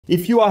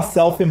If you are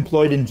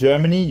self-employed in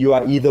Germany, you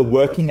are either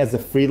working as a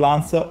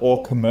freelancer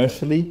or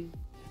commercially.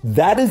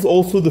 That is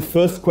also the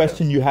first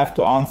question you have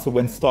to answer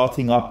when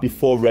starting up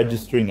before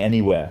registering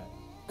anywhere.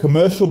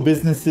 Commercial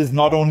businesses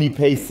not only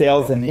pay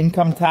sales and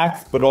income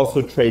tax, but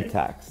also trade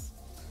tax.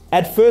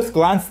 At first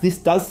glance, this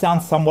does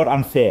sound somewhat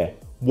unfair.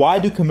 Why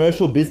do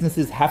commercial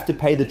businesses have to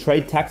pay the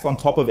trade tax on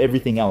top of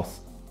everything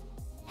else?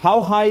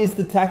 How high is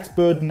the tax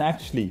burden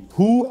actually?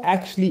 Who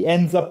actually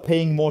ends up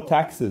paying more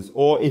taxes,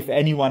 or if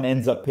anyone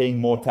ends up paying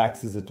more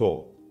taxes at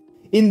all?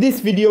 In this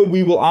video,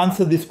 we will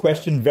answer this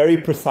question very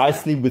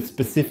precisely with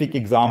specific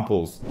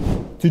examples.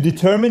 To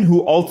determine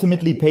who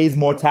ultimately pays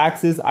more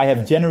taxes, I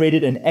have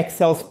generated an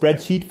Excel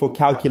spreadsheet for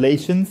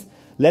calculations.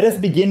 Let us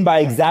begin by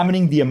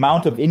examining the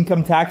amount of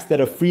income tax that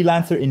a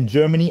freelancer in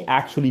Germany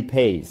actually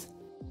pays.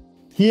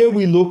 Here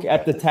we look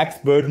at the tax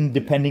burden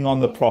depending on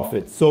the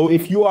profit. So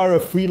if you are a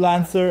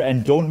freelancer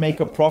and don't make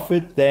a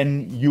profit,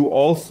 then you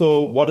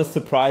also, what a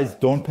surprise,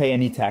 don't pay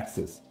any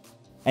taxes.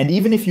 And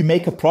even if you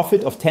make a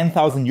profit of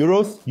 10,000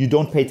 euros, you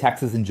don't pay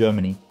taxes in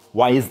Germany.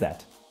 Why is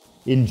that?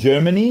 In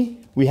Germany,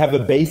 we have a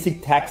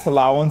basic tax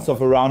allowance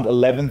of around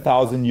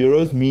 11,000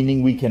 euros,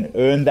 meaning we can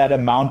earn that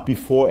amount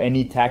before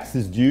any tax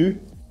is due.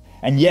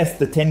 And yes,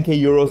 the 10k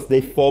euros,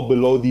 they fall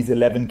below these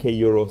 11k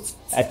euros.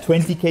 At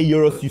 20k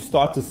euros, you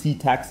start to see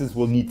taxes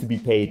will need to be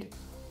paid.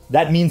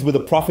 That means with a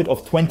profit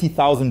of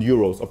 20,000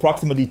 euros,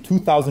 approximately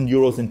 2,000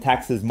 euros in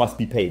taxes must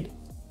be paid.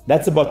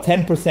 That's about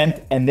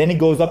 10%, and then it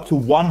goes up to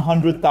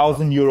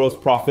 100,000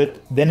 euros profit.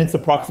 Then it's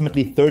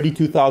approximately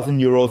 32,000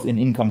 euros in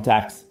income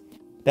tax.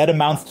 That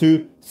amounts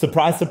to,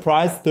 surprise,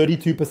 surprise,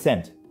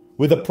 32%.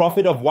 With a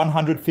profit of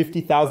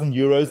 150,000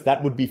 euros,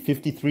 that would be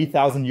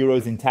 53,000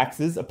 euros in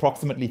taxes,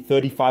 approximately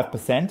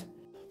 35%.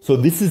 So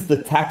this is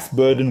the tax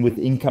burden with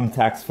income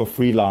tax for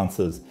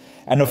freelancers.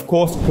 And of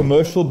course,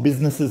 commercial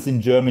businesses in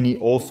Germany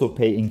also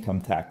pay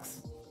income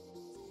tax.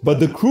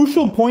 But the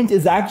crucial point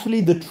is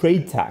actually the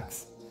trade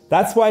tax.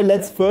 That's why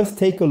let's first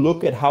take a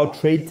look at how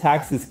trade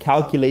tax is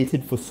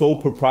calculated for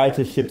sole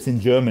proprietorships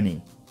in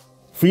Germany.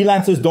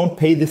 Freelancers don't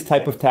pay this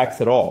type of tax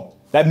at all.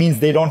 That means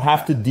they don't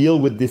have to deal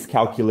with this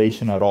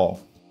calculation at all.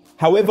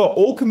 However,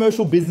 all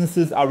commercial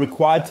businesses are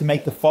required to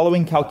make the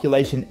following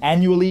calculation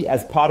annually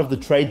as part of the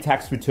trade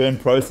tax return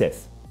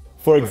process.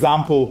 For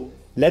example,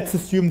 let's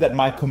assume that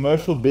my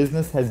commercial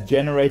business has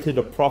generated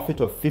a profit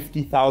of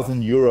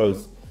 50,000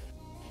 euros.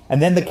 And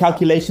then the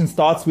calculation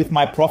starts with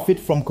my profit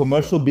from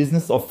commercial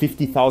business of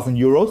 50,000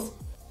 euros.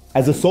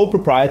 As a sole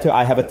proprietor,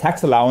 I have a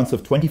tax allowance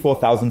of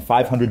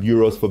 24,500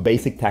 euros for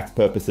basic tax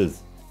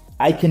purposes.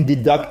 I can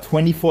deduct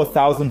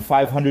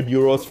 24,500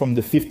 euros from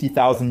the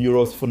 50,000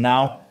 euros for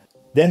now.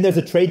 Then there's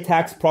a trade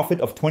tax profit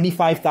of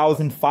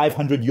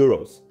 25,500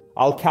 euros.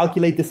 I'll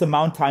calculate this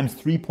amount times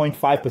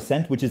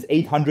 3.5%, which is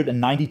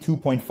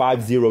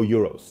 892.50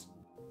 euros.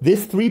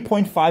 This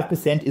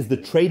 3.5% is the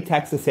trade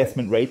tax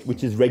assessment rate,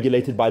 which is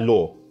regulated by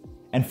law.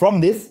 And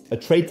from this, a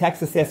trade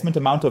tax assessment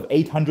amount of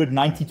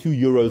 892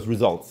 euros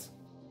results.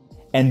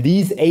 And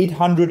these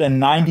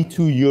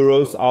 892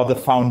 euros are the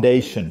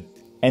foundation.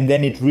 And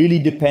then it really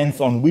depends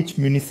on which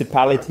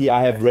municipality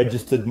I have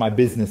registered my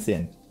business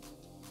in.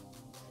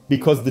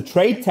 Because the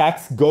trade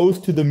tax goes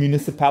to the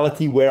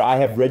municipality where I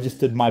have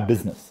registered my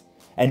business.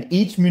 And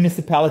each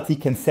municipality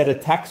can set a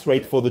tax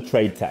rate for the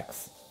trade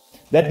tax.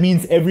 That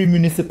means every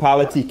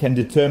municipality can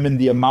determine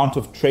the amount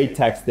of trade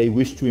tax they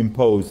wish to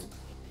impose.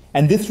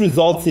 And this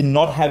results in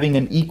not having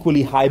an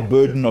equally high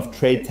burden of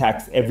trade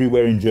tax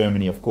everywhere in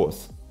Germany, of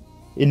course.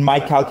 In my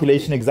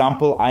calculation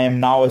example, I am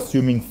now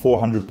assuming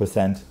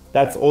 400%.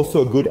 That's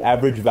also a good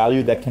average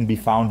value that can be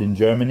found in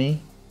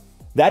Germany.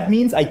 That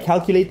means I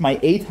calculate my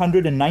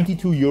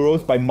 892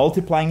 euros by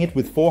multiplying it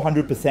with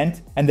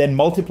 400% and then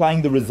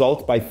multiplying the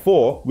result by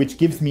 4, which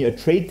gives me a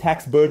trade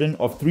tax burden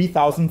of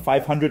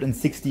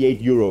 3,568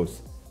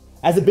 euros.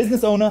 As a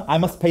business owner, I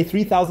must pay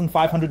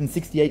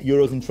 3,568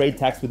 euros in trade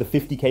tax with a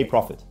 50k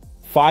profit.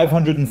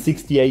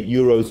 568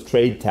 euros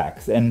trade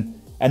tax. And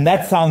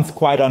that sounds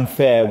quite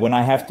unfair when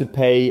I have to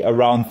pay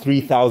around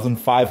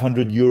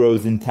 3,500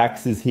 euros in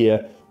taxes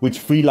here, which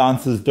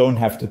freelancers don't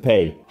have to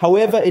pay.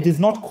 However, it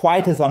is not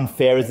quite as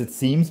unfair as it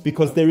seems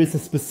because there is a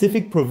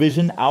specific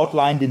provision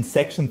outlined in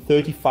Section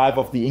 35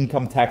 of the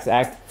Income Tax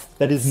Act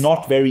that is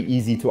not very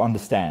easy to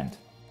understand.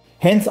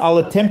 Hence, I'll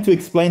attempt to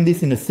explain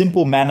this in a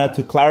simple manner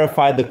to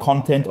clarify the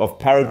content of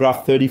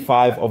paragraph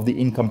 35 of the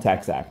Income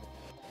Tax Act.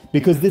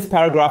 Because this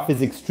paragraph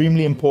is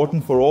extremely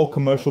important for all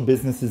commercial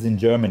businesses in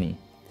Germany.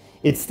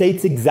 It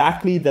states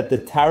exactly that the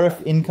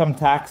tariff income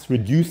tax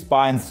reduced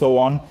by and so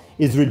on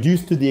is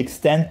reduced to the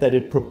extent that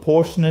it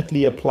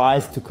proportionately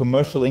applies to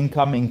commercial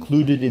income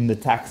included in the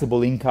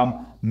taxable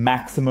income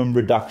maximum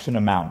reduction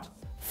amount.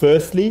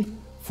 Firstly,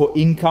 for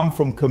income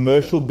from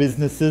commercial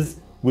businesses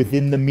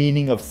within the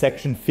meaning of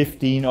Section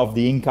 15 of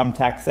the Income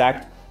Tax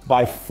Act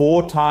by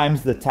 4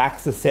 times the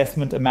tax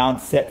assessment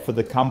amount set for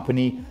the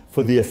company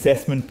for the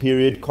assessment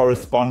period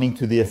corresponding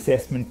to the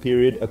assessment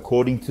period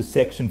according to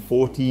Section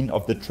 14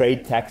 of the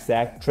Trade Tax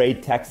Act,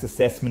 trade tax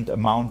assessment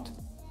amount.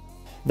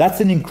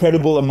 That's an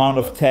incredible amount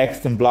of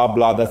text and blah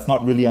blah. That's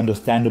not really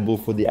understandable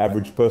for the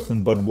average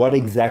person, but what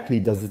exactly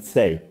does it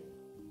say?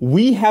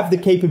 We have the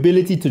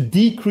capability to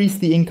decrease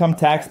the income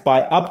tax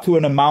by up to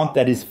an amount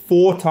that is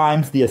 4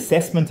 times the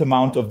assessment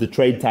amount of the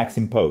trade tax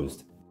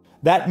imposed.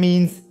 That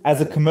means,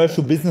 as a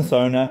commercial business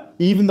owner,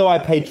 even though I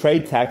pay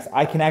trade tax,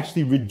 I can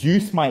actually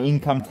reduce my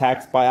income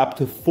tax by up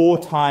to 4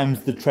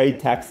 times the trade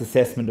tax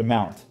assessment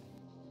amount.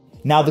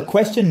 Now, the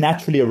question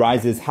naturally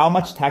arises, how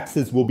much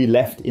taxes will be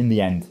left in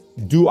the end?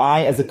 Do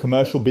I, as a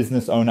commercial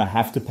business owner,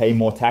 have to pay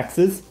more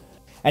taxes?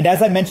 And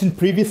as I mentioned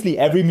previously,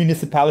 every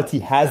municipality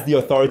has the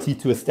authority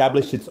to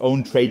establish its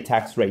own trade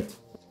tax rate.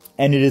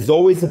 And it is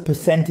always a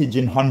percentage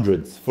in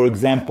hundreds. For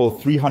example,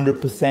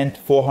 300%,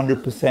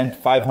 400%,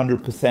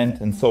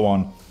 500%, and so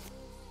on.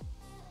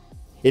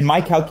 In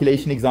my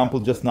calculation example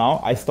just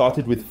now, I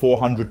started with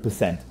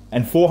 400%.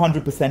 And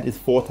 400% is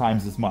 4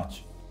 times as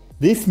much.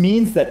 This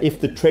means that if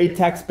the trade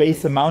tax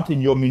base amount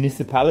in your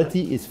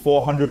municipality is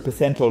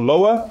 400% or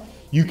lower,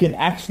 you can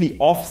actually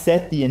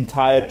offset the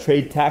entire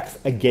trade tax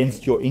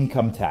against your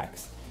income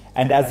tax.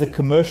 And as a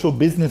commercial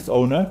business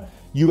owner,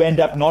 you end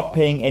up not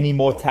paying any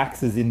more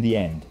taxes in the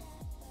end.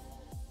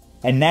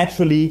 And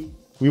naturally,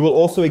 we will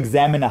also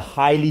examine a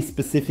highly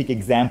specific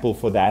example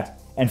for that.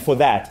 And for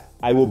that,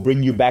 I will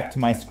bring you back to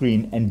my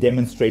screen and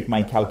demonstrate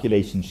my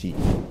calculation sheet.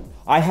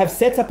 I have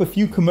set up a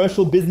few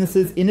commercial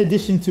businesses in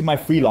addition to my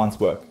freelance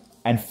work.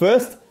 And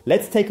first,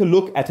 let's take a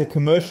look at a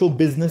commercial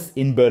business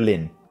in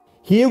Berlin.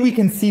 Here we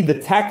can see the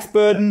tax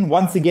burden,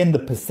 once again the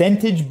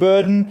percentage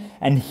burden,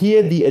 and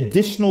here the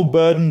additional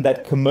burden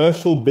that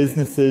commercial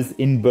businesses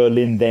in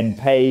Berlin then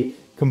pay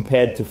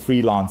compared to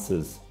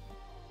freelancers.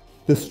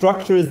 The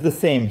structure is the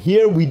same.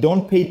 Here we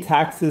don't pay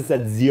taxes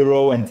at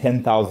 0 and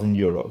 10,000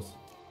 euros.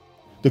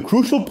 The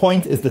crucial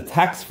point is the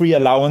tax-free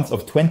allowance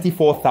of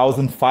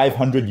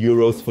 24,500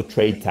 euros for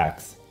trade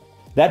tax.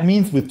 That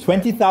means with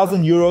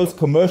 20,000 euros,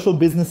 commercial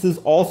businesses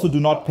also do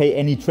not pay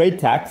any trade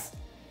tax.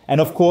 And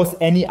of course,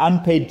 any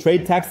unpaid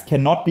trade tax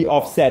cannot be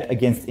offset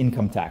against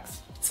income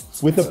tax.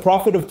 With a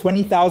profit of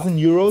 20,000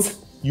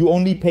 euros, you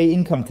only pay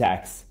income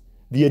tax.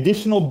 The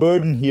additional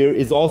burden here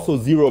is also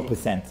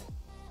 0%.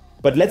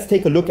 But let's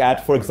take a look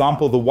at, for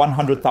example, the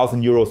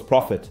 100,000 euros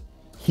profit.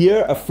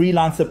 Here, a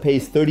freelancer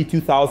pays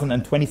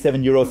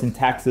 32,027 euros in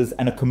taxes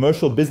and a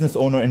commercial business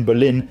owner in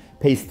Berlin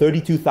pays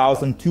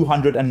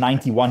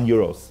 32,291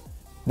 euros.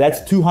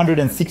 That's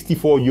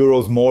 264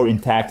 euros more in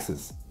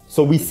taxes.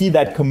 So we see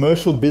that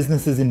commercial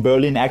businesses in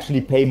Berlin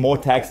actually pay more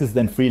taxes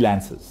than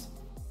freelancers.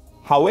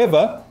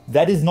 However,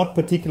 that is not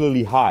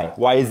particularly high.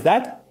 Why is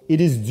that? It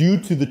is due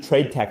to the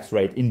trade tax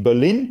rate. In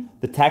Berlin,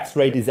 the tax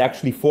rate is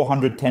actually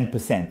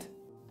 410%.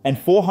 And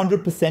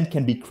 400%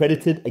 can be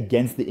credited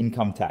against the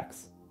income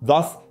tax.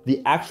 Thus,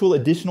 the actual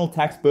additional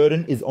tax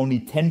burden is only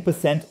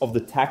 10% of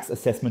the tax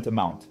assessment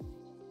amount.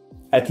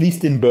 At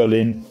least in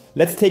Berlin.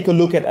 Let's take a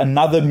look at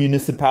another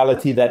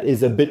municipality that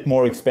is a bit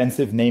more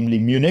expensive, namely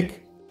Munich.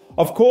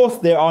 Of course,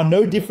 there are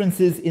no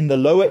differences in the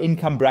lower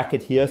income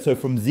bracket here, so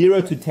from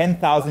 0 to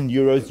 10,000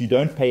 euros you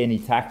don't pay any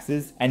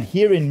taxes. And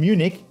here in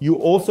Munich, you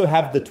also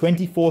have the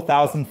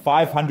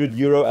 24,500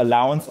 euro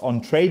allowance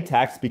on trade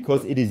tax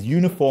because it is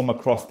uniform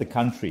across the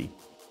country.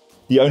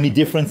 The only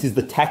difference is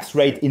the tax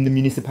rate in the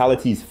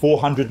municipality is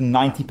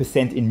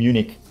 490% in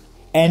Munich.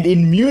 And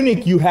in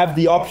Munich, you have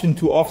the option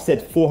to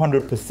offset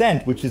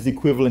 400%, which is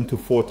equivalent to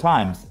 4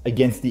 times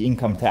against the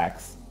income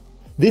tax.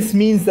 This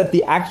means that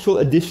the actual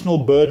additional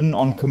burden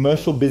on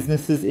commercial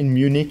businesses in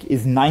Munich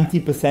is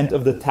 90%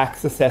 of the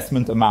tax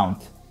assessment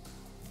amount.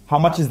 How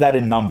much is that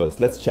in numbers?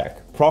 Let's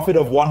check. Profit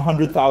of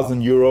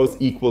 100,000 euros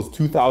equals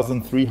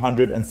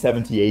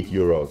 2,378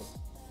 euros.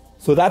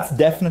 So that's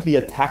definitely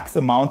a tax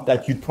amount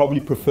that you'd probably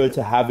prefer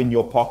to have in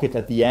your pocket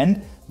at the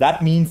end.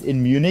 That means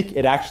in Munich,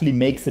 it actually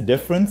makes a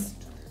difference.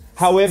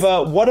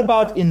 However, what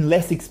about in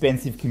less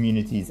expensive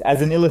communities?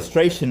 As an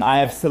illustration, I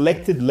have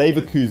selected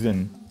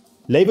Leverkusen.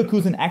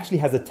 Leverkusen actually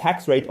has a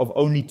tax rate of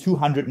only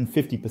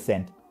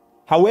 250%.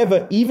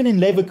 However, even in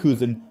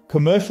Leverkusen,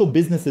 commercial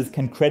businesses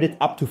can credit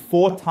up to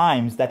 4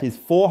 times, that is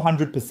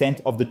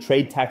 400% of the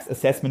trade tax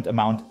assessment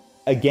amount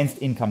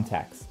against income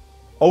tax.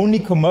 Only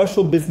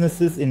commercial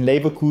businesses in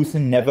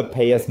Leverkusen never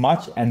pay as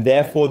much, and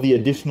therefore the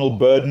additional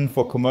burden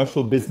for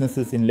commercial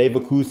businesses in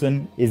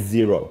Leverkusen is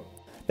 0.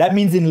 That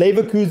means in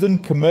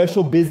Leverkusen,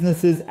 commercial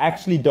businesses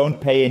actually don't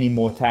pay any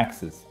more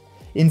taxes.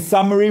 In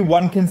summary,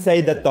 one can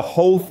say that the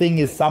whole thing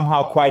is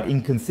somehow quite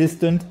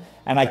inconsistent,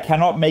 and I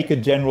cannot make a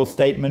general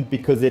statement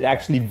because it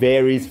actually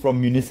varies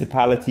from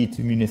municipality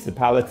to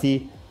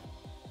municipality.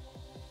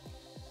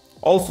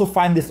 Also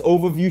find this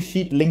overview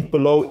sheet linked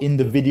below in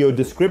the video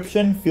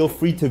description. Feel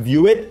free to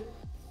view it.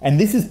 And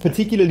this is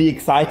particularly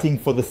exciting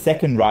for the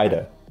second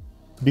rider,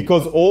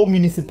 because all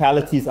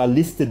municipalities are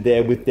listed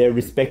there with their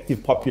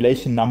respective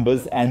population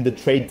numbers and the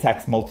trade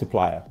tax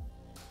multiplier.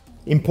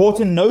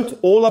 Important note,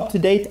 all up to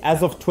date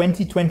as of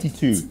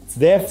 2022.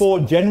 Therefore,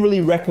 generally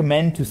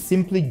recommend to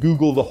simply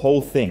Google the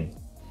whole thing.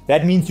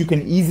 That means you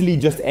can easily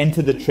just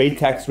enter the trade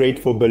tax rate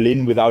for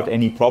Berlin without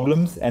any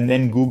problems, and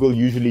then Google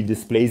usually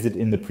displays it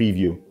in the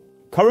preview.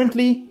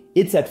 Currently,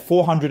 it's at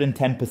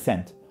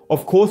 410%.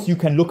 Of course, you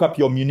can look up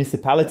your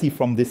municipality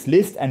from this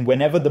list, and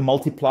whenever the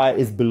multiplier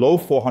is below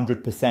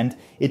 400%,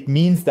 it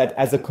means that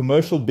as a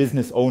commercial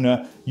business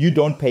owner, you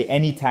don't pay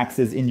any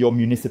taxes in your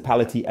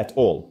municipality at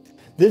all.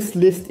 This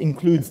list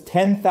includes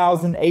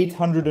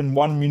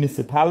 10,801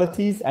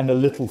 municipalities, and a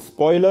little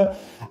spoiler,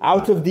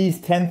 out of these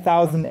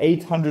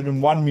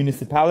 10,801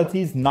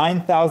 municipalities,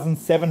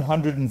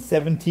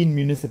 9,717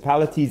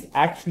 municipalities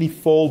actually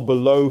fall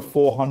below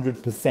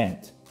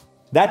 400%.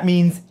 That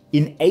means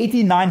in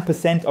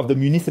 89% of the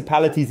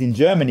municipalities in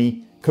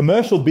Germany,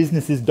 commercial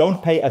businesses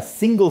don't pay a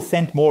single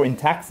cent more in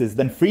taxes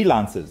than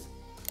freelancers.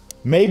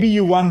 Maybe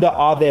you wonder,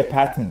 are there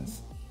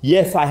patterns?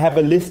 Yes, I have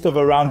a list of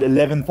around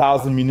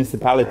 11,000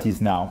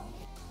 municipalities now.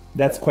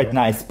 That's quite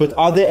nice. But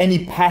are there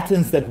any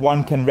patterns that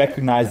one can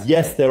recognize?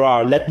 Yes, there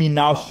are. Let me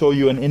now show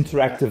you an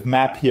interactive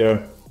map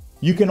here.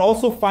 You can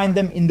also find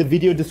them in the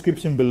video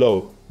description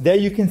below. There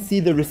you can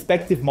see the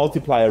respective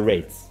multiplier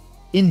rates.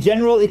 In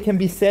general, it can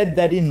be said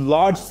that in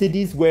large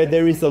cities where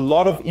there is a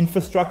lot of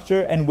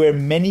infrastructure and where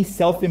many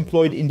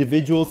self-employed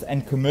individuals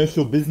and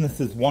commercial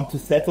businesses want to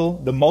settle,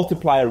 the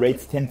multiplier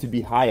rates tend to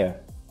be higher.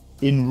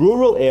 In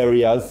rural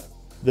areas,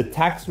 the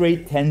tax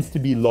rate tends to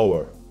be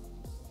lower.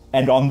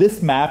 And on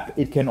this map,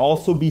 it can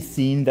also be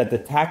seen that the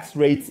tax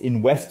rates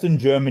in Western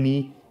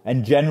Germany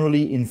and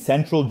generally in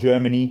Central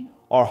Germany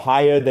are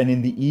higher than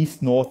in the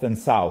East, North, and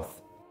South.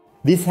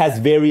 This has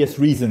various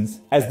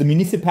reasons, as the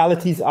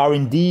municipalities are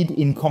indeed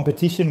in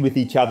competition with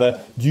each other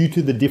due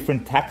to the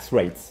different tax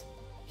rates.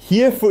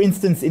 Here, for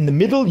instance, in the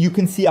middle, you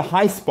can see a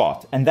high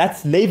spot, and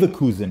that's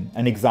Leverkusen,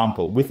 an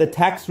example, with a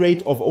tax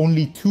rate of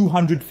only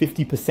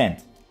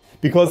 250%.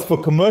 Because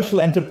for commercial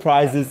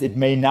enterprises, it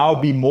may now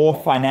be more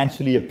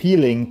financially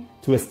appealing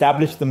to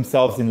establish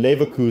themselves in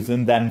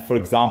Leverkusen than, for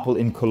example,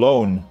 in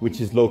Cologne,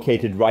 which is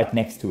located right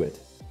next to it.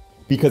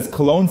 Because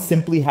Cologne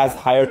simply has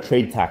higher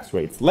trade tax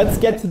rates. Let's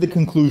get to the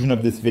conclusion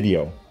of this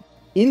video.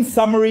 In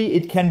summary,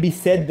 it can be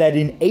said that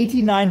in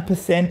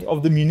 89%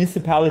 of the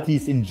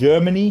municipalities in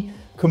Germany,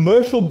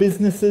 commercial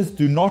businesses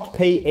do not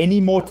pay any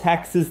more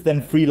taxes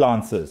than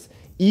freelancers,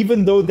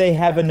 even though they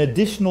have an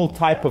additional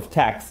type of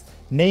tax,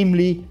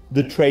 namely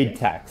the trade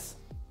tax.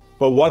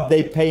 But what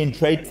they pay in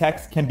trade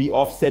tax can be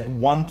offset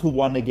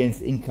one-to-one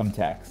against income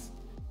tax.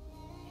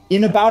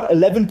 In about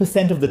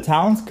 11% of the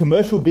towns,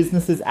 commercial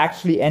businesses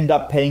actually end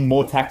up paying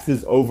more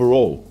taxes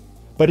overall.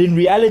 But in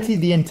reality,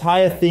 the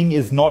entire thing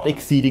is not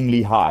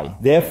exceedingly high.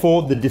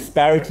 Therefore, the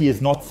disparity is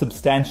not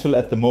substantial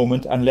at the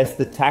moment unless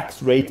the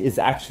tax rate is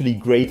actually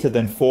greater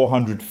than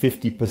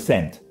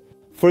 450%.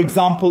 For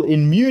example,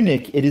 in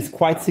Munich, it is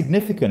quite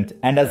significant,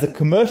 and as a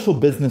commercial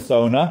business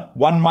owner,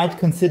 one might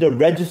consider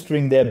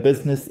registering their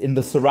business in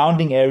the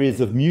surrounding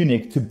areas of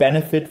Munich to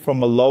benefit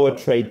from a lower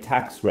trade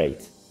tax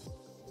rate.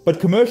 But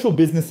commercial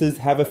businesses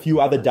have a few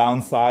other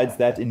downsides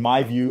that, in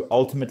my view,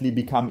 ultimately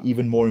become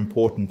even more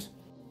important.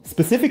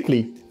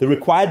 Specifically, the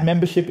required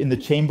membership in the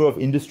Chamber of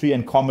Industry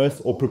and Commerce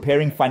or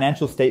preparing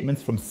financial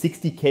statements from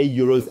 60k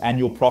euros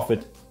annual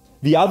profit.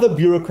 The other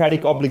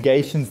bureaucratic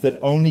obligations that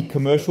only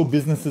commercial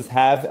businesses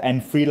have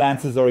and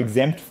freelancers are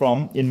exempt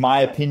from, in my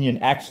opinion,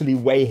 actually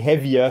weigh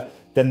heavier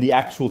than the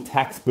actual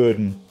tax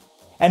burden.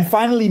 And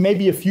finally,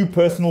 maybe a few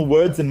personal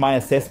words in my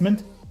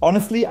assessment.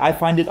 Honestly, I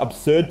find it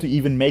absurd to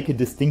even make a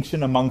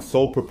distinction among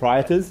sole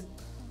proprietors.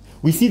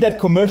 We see that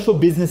commercial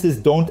businesses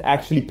don't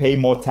actually pay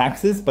more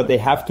taxes, but they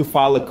have to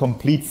file a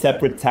complete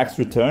separate tax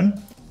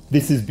return.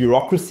 This is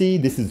bureaucracy,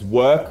 this is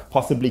work,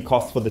 possibly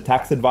costs for the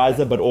tax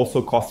advisor, but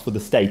also costs for the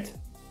state.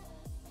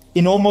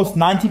 In almost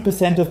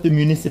 90% of the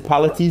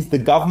municipalities, the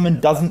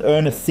government doesn't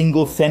earn a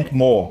single cent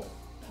more.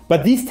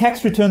 But these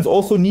tax returns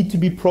also need to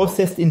be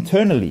processed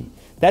internally.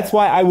 That's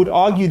why I would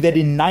argue that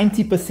in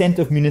 90%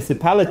 of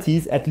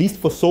municipalities, at least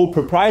for sole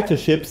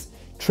proprietorships,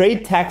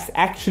 trade tax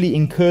actually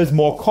incurs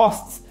more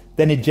costs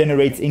than it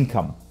generates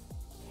income.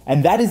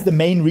 And that is the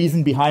main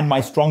reason behind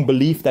my strong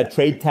belief that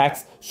trade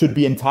tax should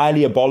be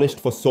entirely abolished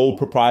for sole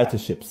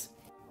proprietorships.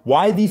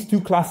 Why these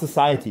two-class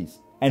societies?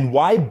 And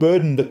why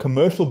burden the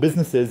commercial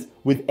businesses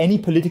with any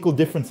political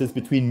differences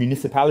between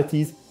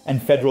municipalities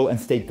and federal and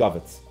state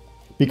governments?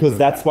 Because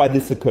that's why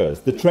this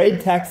occurs. The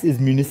trade tax is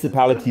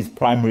municipalities'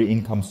 primary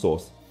income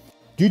source.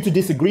 Due to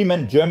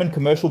disagreement, German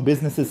commercial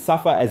businesses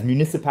suffer as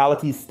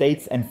municipalities,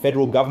 states, and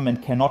federal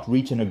government cannot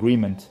reach an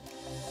agreement.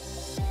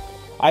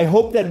 I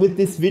hope that with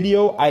this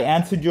video, I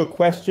answered your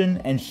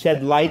question and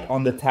shed light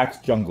on the tax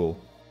jungle.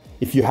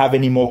 If you have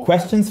any more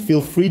questions,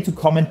 feel free to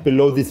comment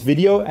below this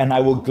video and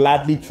I will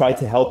gladly try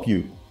to help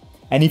you.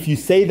 And if you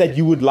say that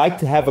you would like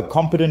to have a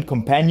competent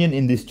companion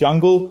in this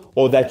jungle,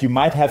 or that you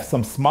might have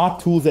some smart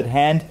tools at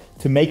hand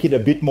to make it a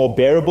bit more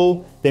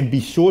bearable, then be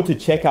sure to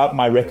check out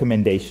my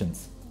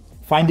recommendations.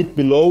 Find it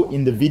below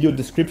in the video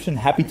description,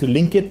 happy to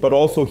link it, but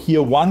also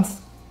here once.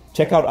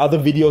 Check out other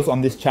videos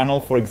on this channel,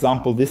 for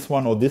example this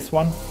one or this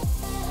one.